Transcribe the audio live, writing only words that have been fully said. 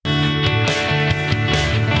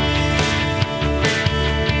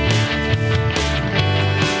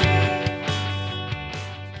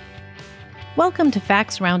Welcome to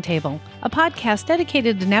Facts Roundtable, a podcast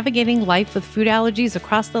dedicated to navigating life with food allergies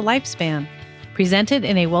across the lifespan. Presented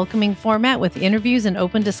in a welcoming format with interviews and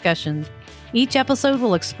open discussions. Each episode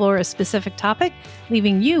will explore a specific topic,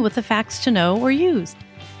 leaving you with the facts to know or use.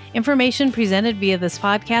 Information presented via this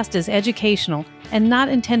podcast is educational and not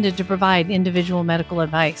intended to provide individual medical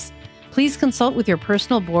advice. Please consult with your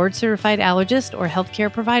personal board-certified allergist or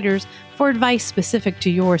healthcare providers for advice specific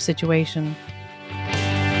to your situation.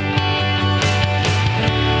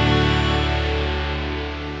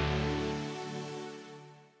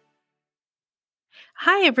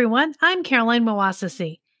 Hi, everyone. I'm Caroline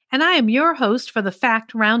Mawasasi, and I am your host for the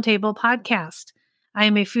Fact Roundtable podcast. I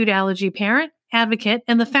am a food allergy parent, advocate,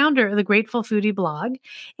 and the founder of the Grateful Foodie blog,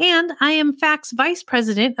 and I am FACT's Vice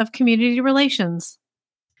President of Community Relations.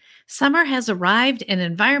 Summer has arrived, and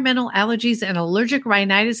environmental allergies and allergic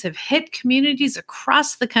rhinitis have hit communities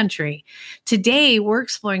across the country. Today, we're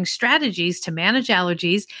exploring strategies to manage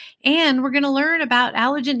allergies, and we're going to learn about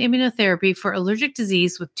allergen immunotherapy for allergic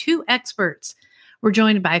disease with two experts. We're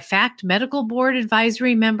joined by FACT Medical Board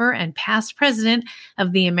Advisory Member and past President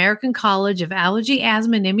of the American College of Allergy,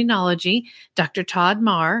 Asthma, and Immunology, Dr. Todd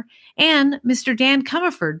Marr, and Mr. Dan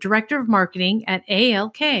Comerford, Director of Marketing at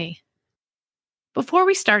ALK. Before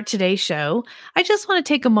we start today's show, I just want to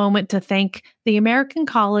take a moment to thank the American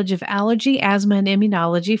College of Allergy, Asthma, and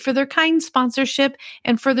Immunology for their kind sponsorship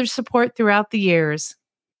and for their support throughout the years.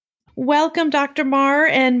 Welcome, Dr. Marr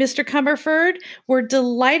and Mr. Comerford. We're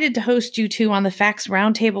delighted to host you two on the Facts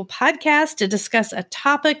Roundtable podcast to discuss a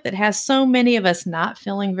topic that has so many of us not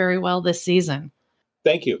feeling very well this season.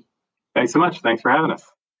 Thank you. Thanks so much. Thanks for having us.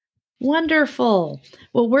 Wonderful.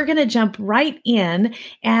 Well, we're going to jump right in,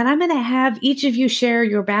 and I'm going to have each of you share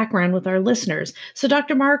your background with our listeners. So,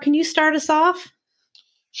 Dr. Marr, can you start us off?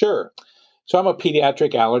 Sure. So I'm a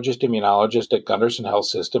pediatric allergist immunologist at Gundersen Health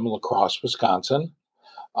System in La Crosse, Wisconsin.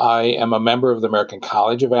 I am a member of the American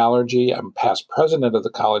College of Allergy. I'm past president of the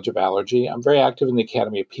College of Allergy. I'm very active in the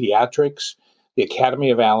Academy of Pediatrics, the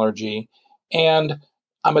Academy of Allergy, and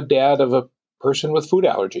I'm a dad of a person with food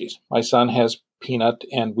allergies. My son has peanut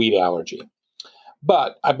and wheat allergy.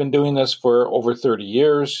 But I've been doing this for over 30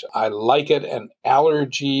 years. I like it, and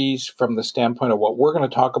allergies, from the standpoint of what we're going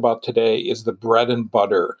to talk about today, is the bread and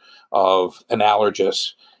butter of an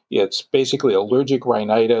allergist. It's basically allergic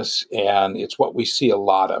rhinitis, and it's what we see a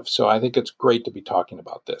lot of. So I think it's great to be talking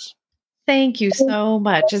about this. Thank you so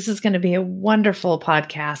much. This is going to be a wonderful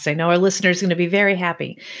podcast. I know our listeners are going to be very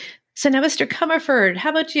happy. So now, Mr. Comerford, how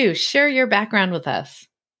about you? Share your background with us.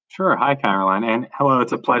 Sure. Hi, Caroline. And hello,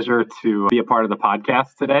 it's a pleasure to be a part of the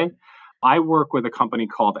podcast today. I work with a company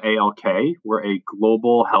called ALK. We're a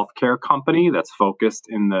global healthcare company that's focused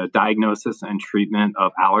in the diagnosis and treatment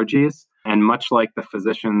of allergies. And much like the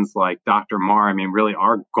physicians like Dr. Marr, really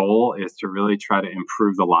our goal is to really try to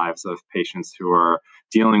improve the lives of patients who are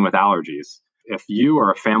dealing with allergies. If you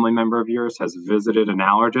or a family member of yours has visited an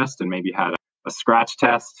allergist and maybe had a scratch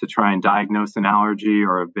test to try and diagnose an allergy,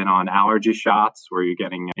 or have been on allergy shots where you're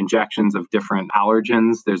getting injections of different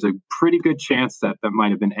allergens, there's a pretty good chance that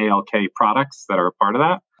might have been ALK products that are a part of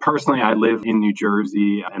that. Personally, I live in New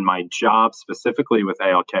Jersey, and my job specifically with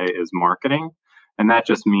ALK is marketing. And that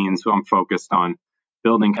just means I'm focused on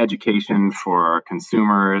building education for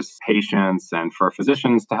consumers, patients, and for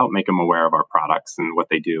physicians to help make them aware of our products and what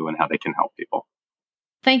they do and how they can help people.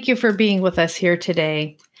 Thank you for being with us here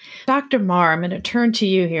today. Dr. Marr, I'm going to turn to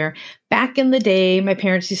you here. Back in the day, my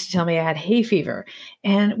parents used to tell me I had hay fever,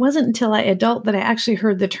 and it wasn't until I adult that I actually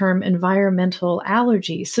heard the term environmental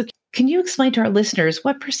allergies. So can you explain to our listeners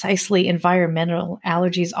what precisely environmental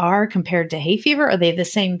allergies are compared to hay fever? Are they the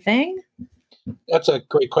same thing? That's a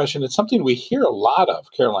great question. It's something we hear a lot of,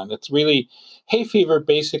 Caroline. It's really, hay fever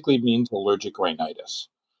basically means allergic rhinitis.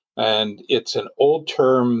 And it's an old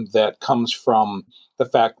term that comes from the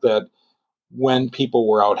fact that when people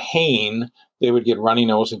were out haying, they would get runny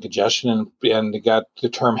nose and congestion, and they got the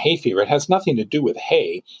term hay fever. It has nothing to do with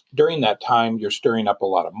hay. During that time, you're stirring up a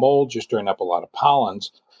lot of molds, you're stirring up a lot of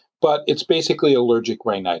pollens, but it's basically allergic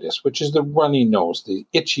rhinitis, which is the runny nose, the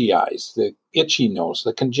itchy eyes, the itchy nose,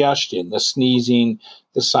 the congestion, the sneezing,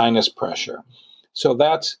 the sinus pressure. So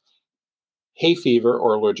that's hay fever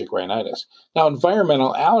or allergic rhinitis. Now,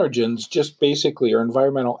 environmental allergens just basically, or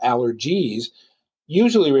environmental allergies,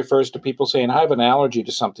 usually refers to people saying, I have an allergy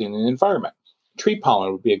to something in the environment. Tree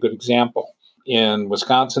pollen would be a good example. In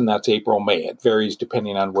Wisconsin, that's April, May. It varies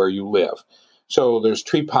depending on where you live. So there's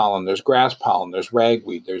tree pollen, there's grass pollen, there's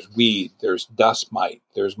ragweed, there's weed, there's dust mite,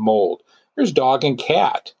 there's mold, there's dog and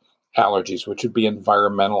cat. allergies, which would be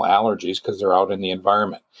environmental allergies because they're out in the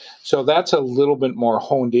environment. So that's a little bit more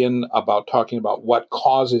honed in about talking about what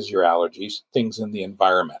causes your allergies, things in the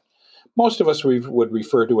environment. Most of us would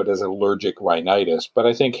refer to it as allergic rhinitis, but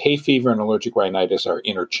I think hay fever and allergic rhinitis are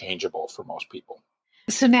interchangeable for most people.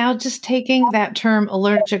 So now just taking that term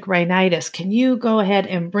allergic rhinitis, can you go ahead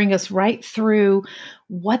and bring us right through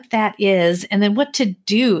what that is and then what to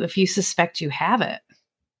do if you suspect you have it?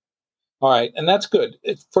 All right, and that's good.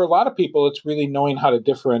 For a lot of people, it's really knowing how to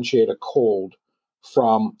differentiate a cold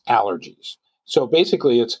from allergies. So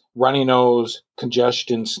basically, it's runny nose,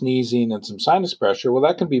 congestion, sneezing, and some sinus pressure. Well,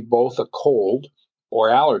 that can be both a cold or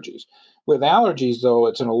allergies. With allergies, though,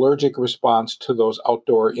 it's an allergic response to those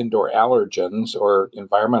outdoor-indoor allergens or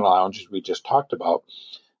environmental allergens we just talked about.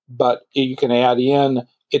 But you can add in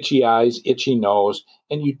itchy eyes, itchy nose,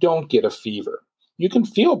 and you don't get a fever. You can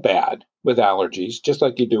feel bad with allergies, just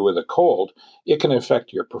like you do with a cold. It can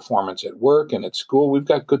affect your performance at work and at school. We've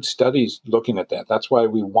got good studies looking at that. That's why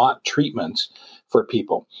we want treatments for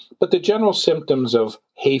people. But the general symptoms of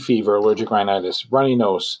hay fever, allergic rhinitis, runny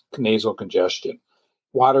nose, nasal congestion,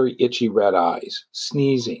 watery, itchy red eyes,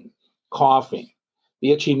 sneezing, coughing,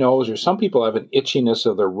 the itchy nose, or some people have an itchiness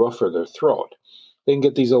of their roof or their throat. They can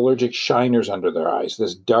get these allergic shiners under their eyes,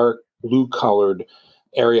 this dark blue-colored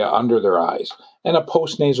area under their eyes, and a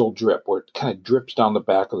postnasal drip where it kind of drips down the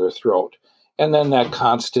back of their throat. And then that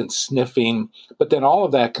constant sniffing. But then all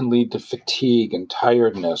of that can lead to fatigue and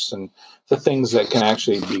tiredness and the things that can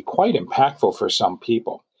actually be quite impactful for some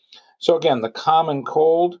people. So again, the common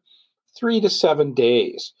cold, 3 to 7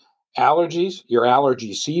 days. Allergies, your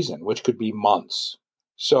allergy season, which could be months.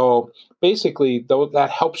 So basically, though, that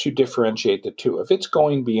helps you differentiate the two. If it's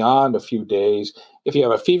going beyond a few days, if you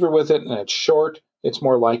have a fever with it and it's short, it's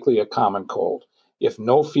more likely a common cold. If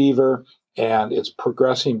no fever and it's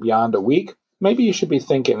progressing beyond a week, maybe you should be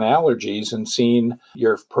thinking allergies and seeing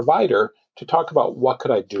your provider to talk about what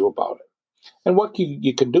could I do about it. And what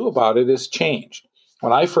you can do about it is change.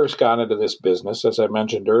 When I first got into this business, as I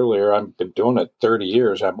mentioned earlier, I've been doing it 30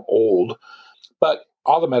 years. I'm old, but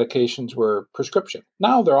all the medications were prescription.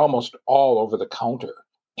 Now they're almost all over the counter.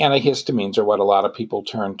 Antihistamines are what a lot of people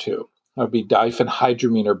turn to. It would be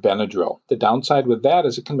diphenhydramine or Benadryl. The downside with that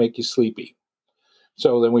is it can make you sleepy.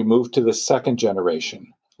 So then we move to the second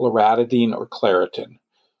generation, loratadine or Claritin,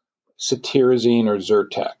 cetirizine or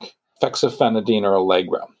Zyrtec, fexofenadine or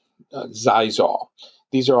Allegra, Xyzal.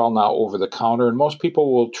 These are all now over the counter, and most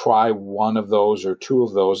people will try one of those or two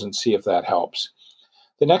of those and see if that helps.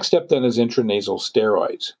 The next step then is intranasal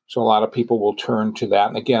steroids. So a lot of people will turn to that,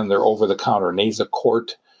 and again, they're over the counter.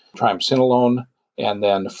 Nasacort, triamcinolone, and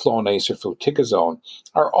then Flonase or fluticasone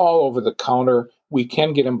are all over the counter. We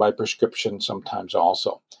can get them by prescription sometimes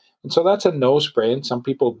also. And so that's a nose spray, and some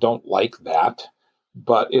people don't like that,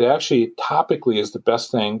 but it actually topically is the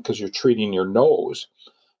best thing because you're treating your nose.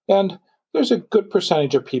 And there's a good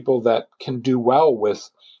percentage of people that can do well with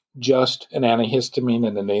just an antihistamine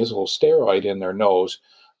and a nasal steroid in their nose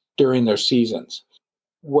during their seasons.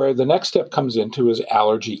 Where the next step comes into is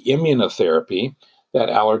allergy immunotherapy that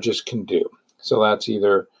allergists can do. So that's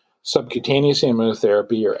either subcutaneous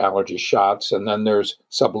immunotherapy or allergy shots, and then there's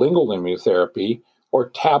sublingual immunotherapy or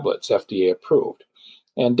tablets, FDA approved.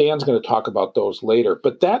 And Dan's going to talk about those later.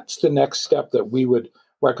 But that's the next step that we would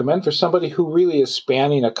recommend for somebody who really is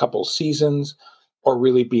spanning a couple seasons or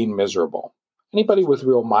really being miserable. Anybody with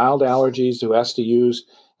real mild allergies who has to use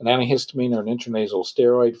an antihistamine or an intranasal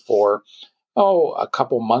steroid for, a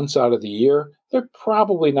couple months out of the year, they're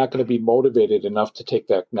probably not going to be motivated enough to take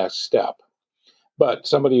that next step. But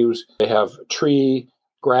somebody they have tree,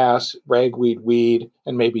 grass, ragweed, weed,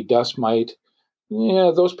 and maybe dust mite,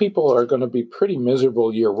 those people are going to be pretty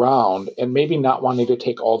miserable year round and maybe not wanting to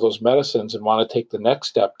take all those medicines and want to take the next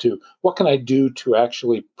step to what can I do to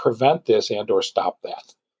actually prevent this and or stop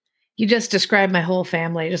that? You just described my whole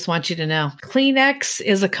family. I just want you to know. Kleenex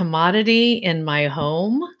is a commodity in my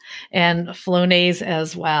home and Flonase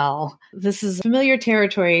as well. This is familiar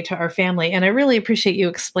territory to our family. And I really appreciate you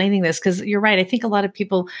explaining this because you're right. I think a lot of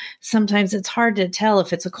people, sometimes it's hard to tell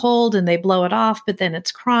if it's a cold and they blow it off, but then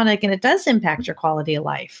it's chronic and it does impact your quality of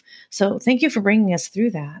life. So thank you for bringing us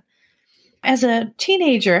through that. As a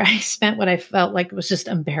teenager, I spent what I felt like was just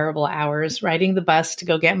unbearable hours riding the bus to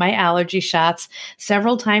go get my allergy shots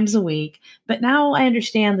several times a week. But now I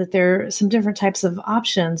understand that there are some different types of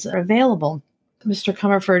options that are available. Mr.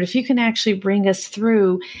 Comerford, if you can actually bring us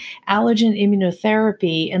through allergen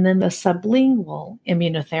immunotherapy and then the sublingual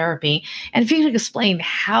immunotherapy, and if you could explain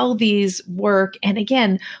how these work, and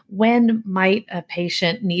again, when might a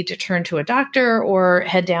patient need to turn to a doctor or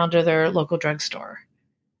head down to their local drugstore?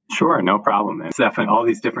 Sure, no problem. It's definitely all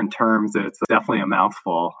these different terms. It's definitely a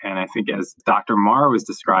mouthful. And I think as Dr. Marr was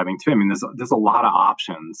describing too, I mean, there's a lot of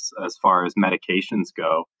options as far as medications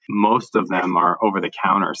go. Most of them are over the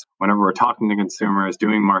counters. Whenever we're talking to consumers,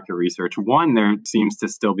 doing market research, one, there seems to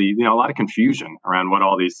still be, a lot of confusion around what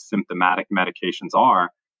all these symptomatic medications are.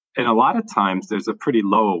 And a lot of times there's a pretty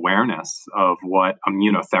low awareness of what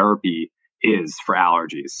immunotherapy is for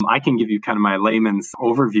allergies. I can give you kind of my layman's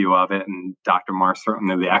overview of it, and Dr. Marr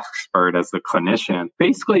certainly the expert as the clinician.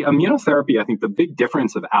 Basically, immunotherapy, I think the big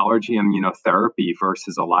difference of allergy immunotherapy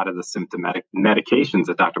versus a lot of the symptomatic medications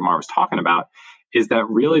that Dr. Marr was talking about is that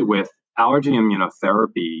really with allergy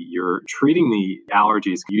immunotherapy, you're treating the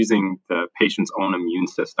allergies using the patient's own immune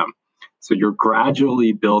system. So you're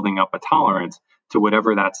gradually building up a tolerance to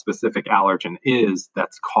whatever that specific allergen is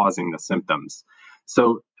that's causing the symptoms.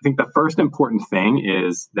 So I think the first important thing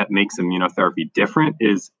is that makes immunotherapy different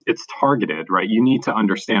is it's targeted, right? You need to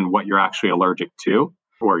understand what you're actually allergic to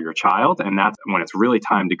or your child. And that's when it's really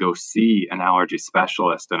time to go see an allergy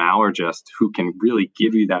specialist, an allergist who can really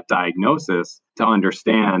give you that diagnosis to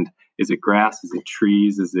understand, is it grass? Is it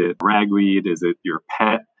trees? Is it ragweed? Is it your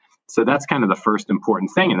pet? So that's kind of the first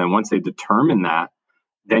important thing. And then once they determine that,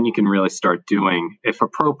 then you can really start doing, if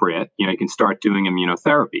appropriate, you can start doing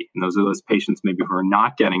immunotherapy. And those are those patients maybe who are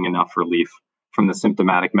not getting enough relief from the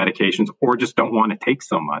symptomatic medications or just don't want to take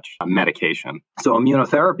so much medication. So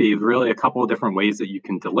immunotherapy is really a couple of different ways that you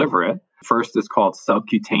can deliver it. First is called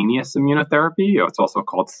subcutaneous immunotherapy. It's also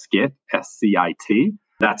called SCIT, SCIT.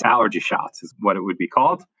 That's allergy shots is what it would be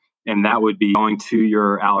called. And that would be going to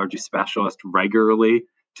your allergy specialist regularly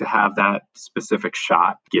to have that specific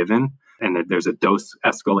shot given. And that there's a dose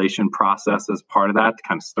escalation process as part of that to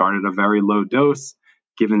kind of start at a very low dose,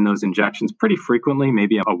 given those injections pretty frequently,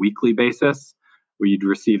 maybe on a weekly basis, where you'd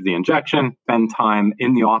receive the injection, spend time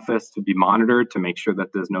in the office to be monitored to make sure that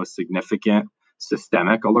there's no significant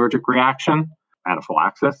systemic allergic reaction,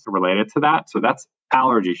 anaphylaxis related to that. So that's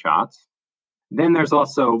allergy shots. Then there's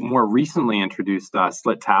also more recently introduced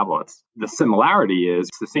SLIT tablets. The similarity is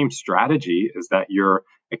the same strategy is that you're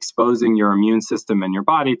exposing your immune system and your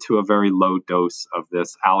body to a very low dose of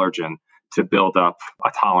this allergen to build up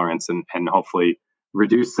a tolerance and hopefully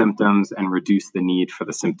reduce symptoms and reduce the need for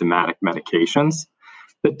the symptomatic medications.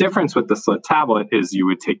 The difference with the SLIT tablet is you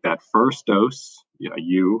would take that first dose,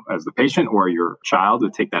 you as the patient or your child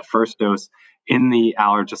would take that first dose in the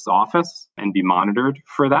allergist's office and be monitored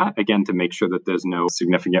for that, again, to make sure that there's no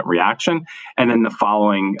significant reaction. And then the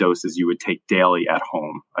following doses you would take daily at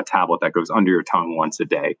home, a tablet that goes under your tongue once a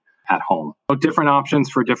day at home. So different options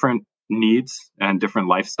for different needs and different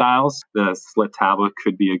lifestyles. The SLIT tablet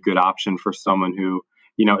could be a good option for someone who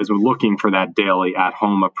is looking for that daily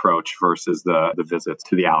at-home approach versus the visits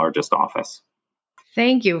to the allergist office.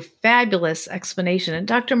 Thank you. Fabulous explanation. And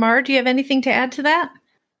Dr. Marr, do you have anything to add to that?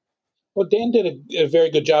 Well, Dan did a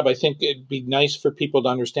very good job. I think it'd be nice for people to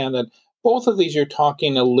understand that both of these, you're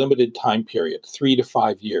talking a limited time period, 3 to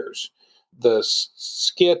 5 years. The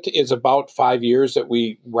SCIT is about 5 years that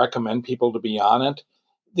we recommend people to be on it.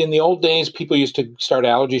 In the old days, people used to start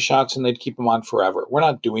allergy shots and they'd keep them on forever. We're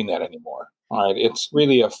not doing that anymore. All right. It's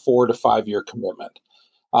really a 4 to 5 year commitment.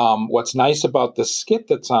 What's nice about the SCIT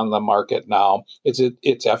that's on the market now is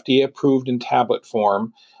it's FDA approved in tablet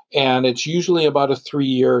form. And it's usually about a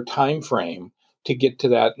 3-year time frame to get to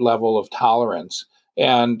that level of tolerance.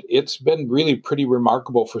 And it's been really pretty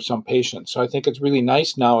remarkable for some patients. So I think it's really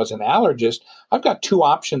nice now as an allergist. I've got 2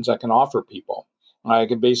 options I can offer people. I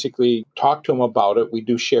can basically talk to them about it. We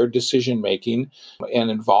do shared decision making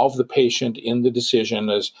and involve the patient in the decision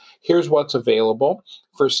as here's what's available.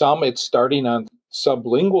 For some, it's starting on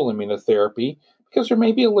sublingual immunotherapy because they're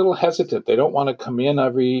maybe a little hesitant. They don't want to come in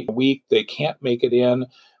every week. They can't make it in.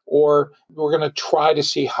 Or we're going to try to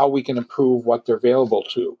see how we can improve what they're available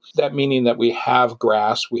to. That meaning that we have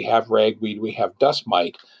grass, we have ragweed, we have dust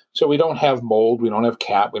mite. So we don't have mold, we don't have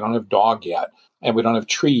cat, we don't have dog yet, and we don't have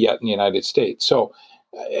tree yet in the United States. So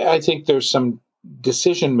I think there's some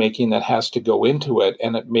decision making that has to go into it.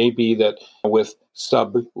 And it may be that with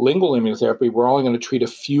sublingual immunotherapy, we're only going to treat a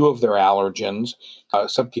few of their allergens.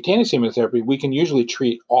 Subcutaneous immunotherapy, we can usually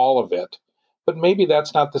treat all of it. But maybe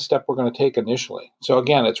that's not the step we're going to take initially. So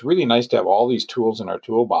again, it's really nice to have all these tools in our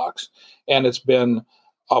toolbox. And it's been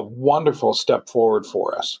a wonderful step forward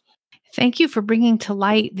for us. Thank you for bringing to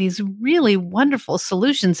light these really wonderful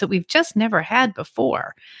solutions that we've just never had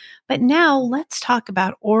before. But now let's talk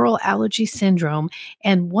about oral allergy syndrome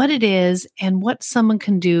and what it is and what someone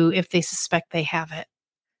can do if they suspect they have it.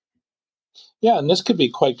 Yeah, and this could be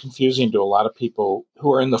quite confusing to a lot of people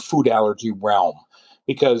who are in the food allergy realm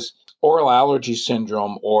because oral allergy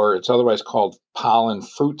syndrome, or it's otherwise called pollen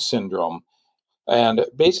fruit syndrome. And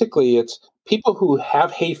basically, it's people who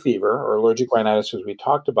have hay fever or allergic rhinitis, as we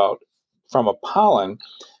talked about, from a pollen,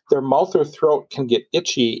 their mouth or throat can get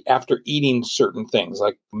itchy after eating certain things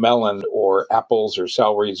like melon or apples or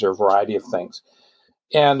celeries or a variety of things.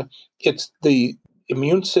 And it's the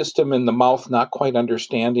immune system in the mouth not quite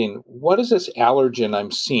understanding what is this allergen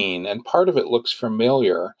I'm seeing, and part of it looks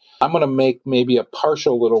familiar. I'm going to make maybe a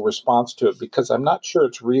partial little response to it because I'm not sure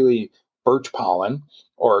it's really birch pollen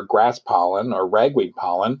or grass pollen or ragweed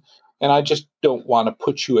pollen, and I just don't want to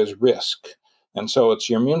put you at risk. And so it's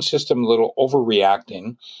your immune system a little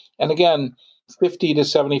overreacting. And again, 50 to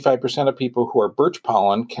 75% of people who are birch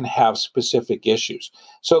pollen can have specific issues.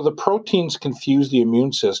 So the proteins confuse the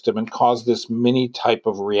immune system and cause this mini type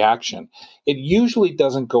of reaction. It usually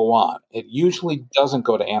doesn't go on. It usually doesn't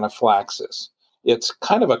go to anaphylaxis. It's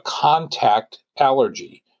kind of a contact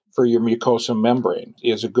allergy for your mucosal membrane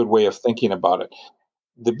is a good way of thinking about it.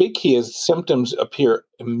 The big key is symptoms appear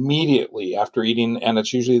immediately after eating, and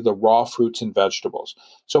it's usually the raw fruits and vegetables.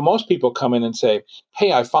 So most people come in and say,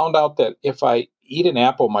 hey, I found out that if I eat an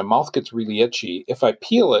apple, my mouth gets really itchy. If I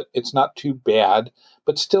peel it, it's not too bad,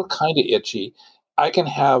 but still kind of itchy. I can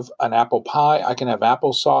have an apple pie. I can have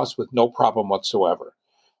applesauce with no problem whatsoever.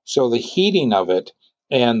 So the heating of it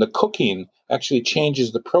and the cooking actually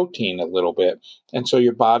changes the protein a little bit. And so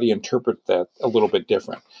your body interprets that a little bit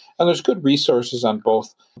different. And there's good resources on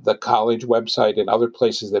both the college website and other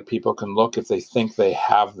places that people can look if they think they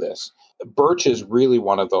have this. Birch is really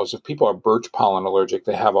one of those. If people are birch pollen allergic,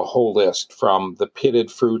 they have a whole list from the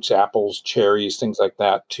pitted fruits, apples, cherries, things like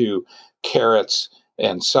that, to carrots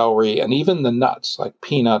and celery, and even the nuts like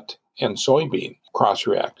peanut and soybean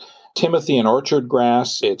cross-react. Timothy and orchard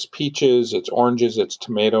grass, it's peaches, it's oranges, it's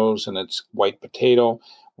tomatoes, and it's white potato.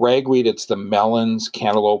 Ragweed, it's the melons,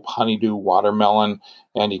 cantaloupe, honeydew, watermelon,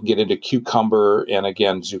 and you can get into cucumber and,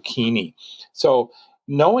 again, zucchini. So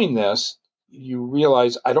knowing this, you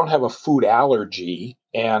realize I don't have a food allergy,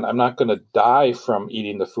 and I'm not going to die from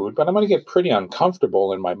eating the food, but I'm going to get pretty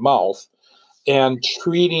uncomfortable in my mouth. And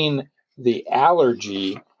treating the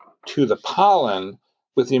allergy to the pollen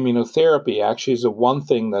with immunotherapy actually is the one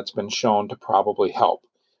thing that's been shown to probably help.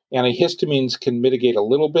 Antihistamines can mitigate a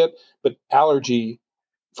little bit, but allergy,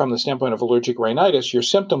 from the standpoint of allergic rhinitis, your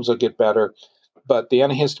symptoms will get better, but the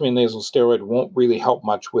antihistamine nasal steroid won't really help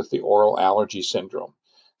much with the oral allergy syndrome.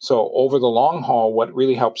 So over the long haul, what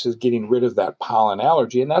really helps is getting rid of that pollen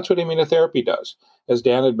allergy, and that's what immunotherapy does. As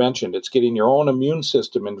Dan had mentioned, it's getting your own immune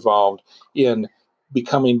system involved in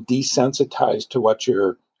becoming desensitized to what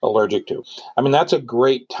you're allergic to. I mean, that's a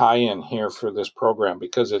great tie-in here for this program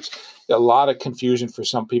because it's a lot of confusion for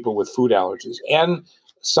some people with food allergies. And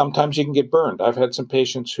sometimes you can get burned. I've had some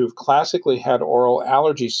patients who've classically had oral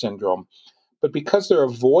allergy syndrome, but because they're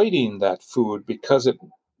avoiding that food, because it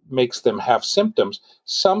makes them have symptoms,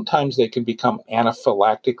 sometimes they can become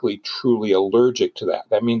anaphylactically truly allergic to that.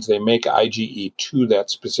 That means they make IgE to that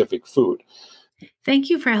specific food. Thank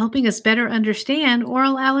you for helping us better understand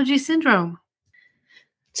oral allergy syndrome.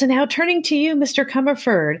 So now turning to you, Mr.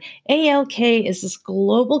 Comerford, ALK is this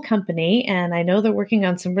global company, and I know they're working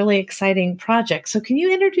on some really exciting projects. So can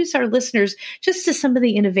you introduce our listeners just to some of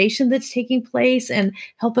the innovation that's taking place and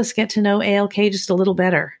help us get to know ALK just a little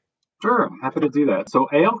better? Sure, I'm happy to do that. So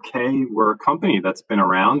ALK, we're a company that's been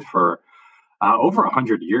around for over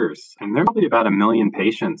 100 years. And there are probably about 1 million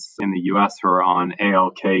patients in the US who are on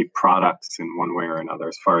ALK products in one way or another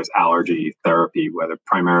as far as allergy therapy, whether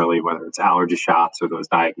it's allergy shots or those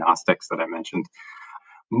diagnostics that I mentioned.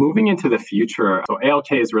 Moving into the future, so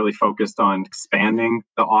ALK is really focused on expanding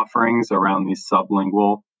the offerings around these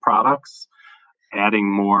sublingual products, adding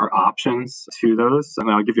more options to those.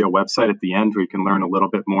 And I'll give you a website at the end where you can learn a little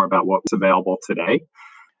bit more about what's available today.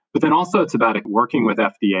 But then also it's about working with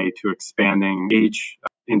FDA to expanding age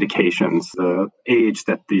indications, the age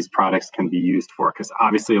that these products can be used for. Because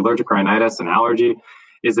obviously allergic rhinitis and allergy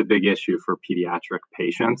is a big issue for pediatric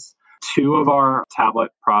patients. 2 of our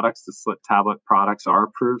tablet products, the SLIT tablet products, are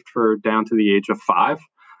approved for down to the age of 5.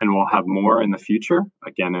 And we'll have more in the future.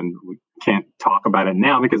 Again, and we can't talk about it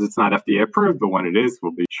now because it's not FDA approved, but when it is,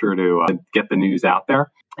 we'll be sure to get the news out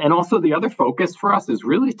there. And also the other focus for us is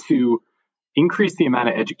really to increase the amount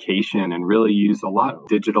of education and really use a lot of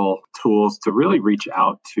digital tools to really reach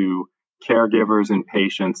out to caregivers and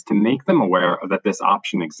patients to make them aware that this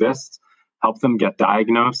option exists, help them get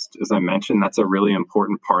diagnosed. As I mentioned, that's a really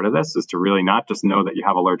important part of this, is to really not just know that you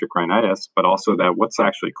have allergic rhinitis, but also that what's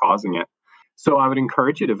actually causing it. So I would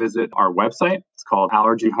encourage you to visit our website. It's called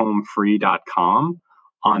allergyhomefree.com.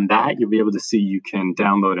 On that, you'll be able to see you can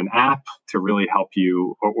download an app to really help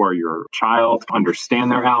you or your child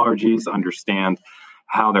understand their allergies, understand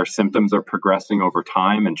how their symptoms are progressing over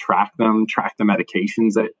time and track the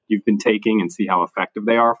medications that you've been taking and see how effective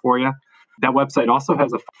they are for you. That website also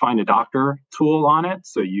has a Find a Doctor tool on it.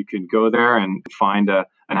 So you can go there and find an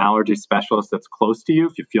allergy specialist that's close to you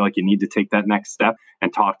if you feel like you need to take that next step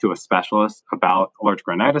and talk to a specialist about allergic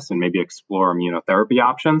rhinitis and maybe explore immunotherapy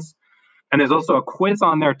options. And there's also a quiz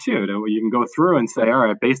on there too, where you can go through and say, all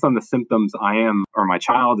right, based on the symptoms I am or my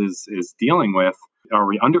child is dealing with, are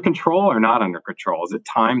we under control or not under control? Is it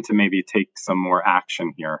time to maybe take some more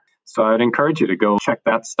action here? So I'd encourage you to go check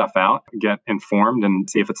that stuff out, get informed, and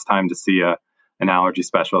see if it's time to see an allergy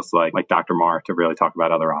specialist like Dr. Marr to really talk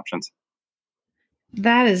about other options.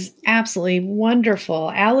 That is absolutely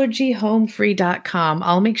wonderful. Allergyhomefree.com.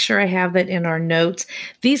 I'll make sure I have that in our notes.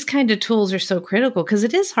 These kind of tools are so critical because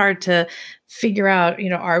it is hard to figure out,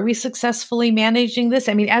 are we successfully managing this?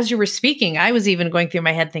 I mean, as you were speaking, I was even going through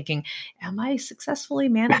my head thinking, am I successfully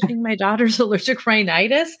managing my daughter's allergic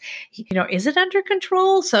rhinitis? Is it under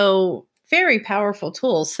control? So very powerful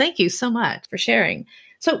tools. Thank you so much for sharing.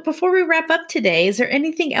 So before we wrap up today, is there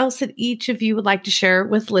anything else that each of you would like to share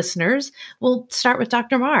with listeners? We'll start with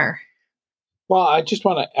Dr. Marr. Well, I just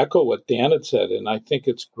want to echo what Dan had said, and I think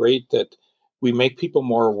it's great that we make people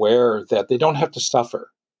more aware that they don't have to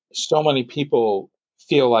suffer. So many people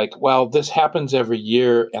feel like, well, this happens every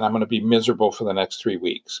year and I'm going to be miserable for the next 3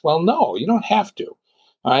 weeks. Well, no, you don't have to.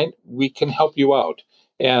 All right? We can help you out.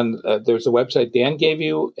 And there's a website Dan gave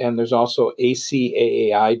you, and there's also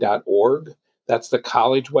ACAAI.org. That's the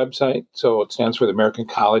college website. So it stands for the American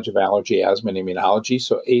College of Allergy, Asthma, and Immunology.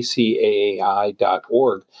 So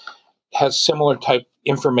ACAAI.org has similar type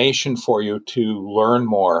information for you to learn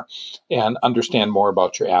more and understand more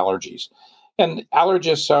about your allergies. And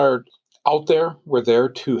allergists are out there. We're there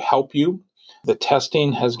to help you. The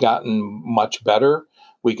testing has gotten much better.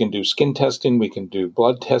 We can do skin testing. We can do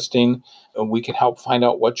blood testing. And we can help find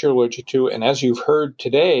out what you're allergic to. And as you've heard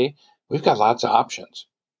today, we've got lots of options.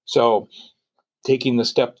 So taking the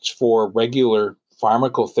steps for regular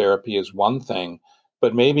pharmacotherapy is one thing,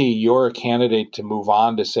 but maybe you're a candidate to move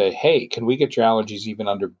on to say, hey, can we get your allergies even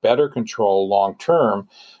under better control long term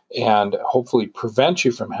and hopefully prevent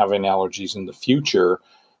you from having allergies in the future?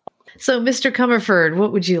 So, Mr. Comerford,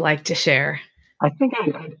 what would you like to share? I think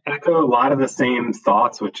I'd echo a lot of the same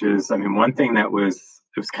thoughts, which is, one thing that was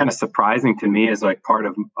kind of surprising to me is like part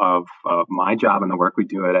of my job and the work we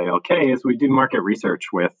do at ALK is we do market research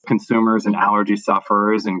with consumers and allergy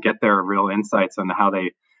sufferers and get their real insights on how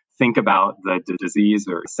they think about the disease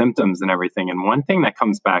or symptoms and everything. And one thing that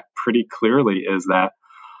comes back pretty clearly is that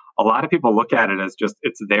a lot of people look at it as just,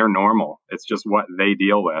 it's their normal. It's just what they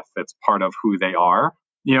deal with. It's part of who they are.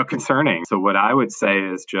 Concerning. So what I would say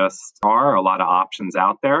is just there are a lot of options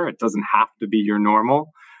out there. It doesn't have to be your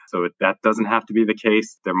normal. So that doesn't have to be the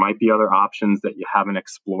case. There might be other options that you haven't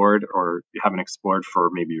explored or you haven't explored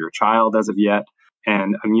for maybe your child as of yet.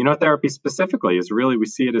 And immunotherapy specifically is really, we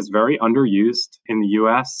see it as very underused in the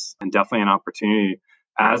US and definitely an opportunity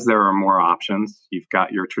as there are more options. You've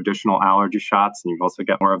got your traditional allergy shots and you've also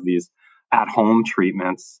got more of these at-home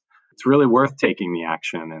treatments. It's really worth taking the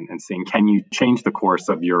action and seeing, can you change the course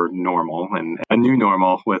of your normal and a new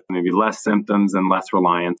normal with maybe less symptoms and less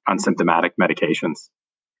reliance on symptomatic medications.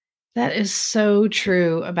 That is so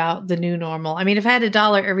true about the new normal. I mean, if I had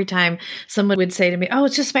 $1 every time someone would say to me, oh,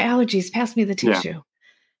 it's just my allergies, pass me the tissue.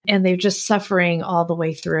 Yeah. And they're just suffering all the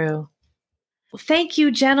way through. Well, thank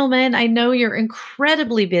you, gentlemen. I know you're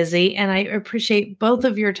incredibly busy, and I appreciate both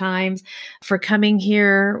of your times for coming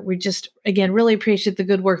here. We just, again, really appreciate the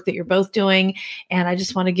good work that you're both doing. And I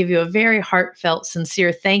just want to give you a very heartfelt,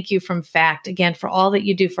 sincere thank you from FACT, again, for all that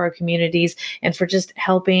you do for our communities and for just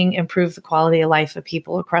helping improve the quality of life of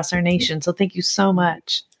people across our nation. So thank you so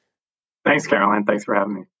much. Thanks, Caroline. Thanks for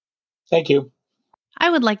having me. Thank you. I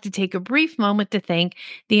would like to take a brief moment to thank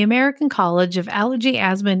the American College of Allergy,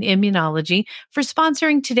 Asthma, and Immunology for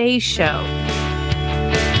sponsoring today's show.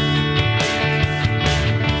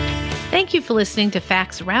 Thank you for listening to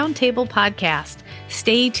FACT's Roundtable Podcast.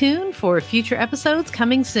 Stay tuned for future episodes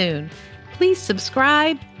coming soon. Please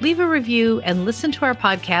subscribe, leave a review, and listen to our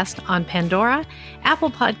podcast on Pandora, Apple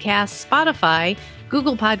Podcasts, Spotify,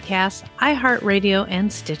 Google Podcasts, iHeartRadio,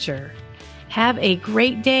 and Stitcher. Have a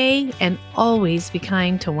great day and always be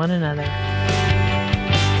kind to one another.